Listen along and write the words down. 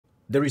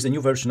there is a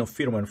new version of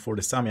firmware for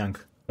the Samyang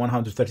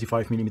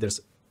 135mm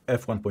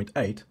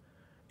f1.8.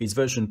 It's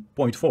version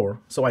 0.4,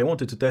 so I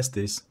wanted to test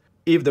this.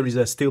 If there is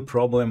a still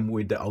problem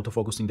with the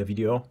autofocus in the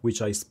video,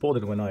 which I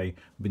spotted when I've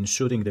been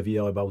shooting the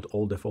video about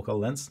all the focal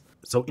lengths.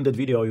 So in that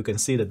video you can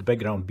see that the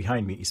background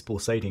behind me is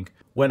pulsating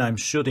when I'm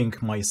shooting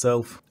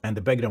myself and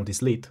the background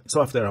is lit.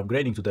 So after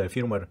upgrading to the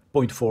firmware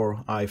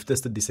 0.4, I've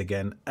tested this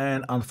again,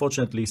 and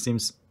unfortunately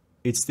seems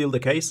it's still the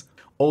case,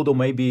 although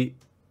maybe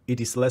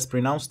it is less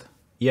pronounced,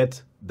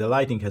 yet the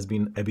lighting has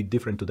been a bit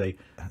different today,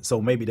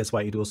 so maybe that's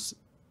why it was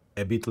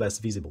a bit less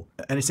visible.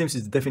 And it seems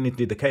it's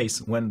definitely the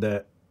case when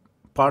the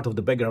part of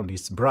the background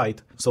is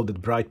bright, so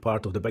that bright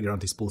part of the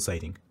background is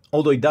pulsating.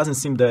 Although it doesn't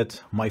seem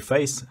that my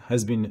face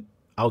has been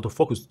out of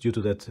focus due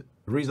to that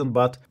reason,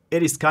 but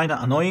it is kind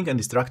of annoying and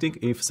distracting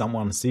if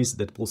someone sees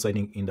that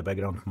pulsating in the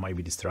background might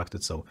be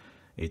distracted, so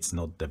it's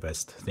not the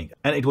best thing.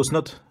 And it was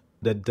not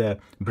that the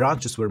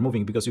branches were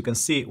moving, because you can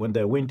see when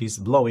the wind is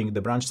blowing,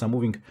 the branches are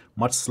moving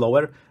much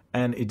slower,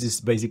 and it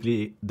is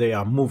basically they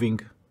are moving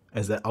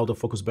as the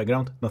autofocus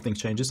background, nothing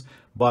changes.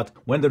 But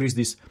when there is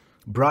this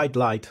bright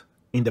light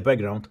in the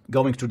background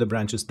going through the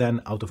branches,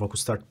 then autofocus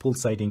start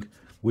pulsating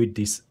with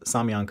this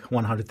Samyang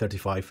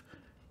 135,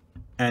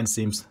 and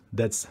seems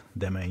that's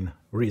the main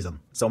reason.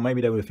 So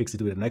maybe they will fix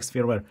it with the next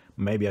firmware,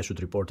 maybe I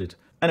should report it.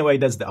 Anyway,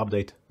 that's the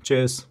update.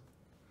 Cheers!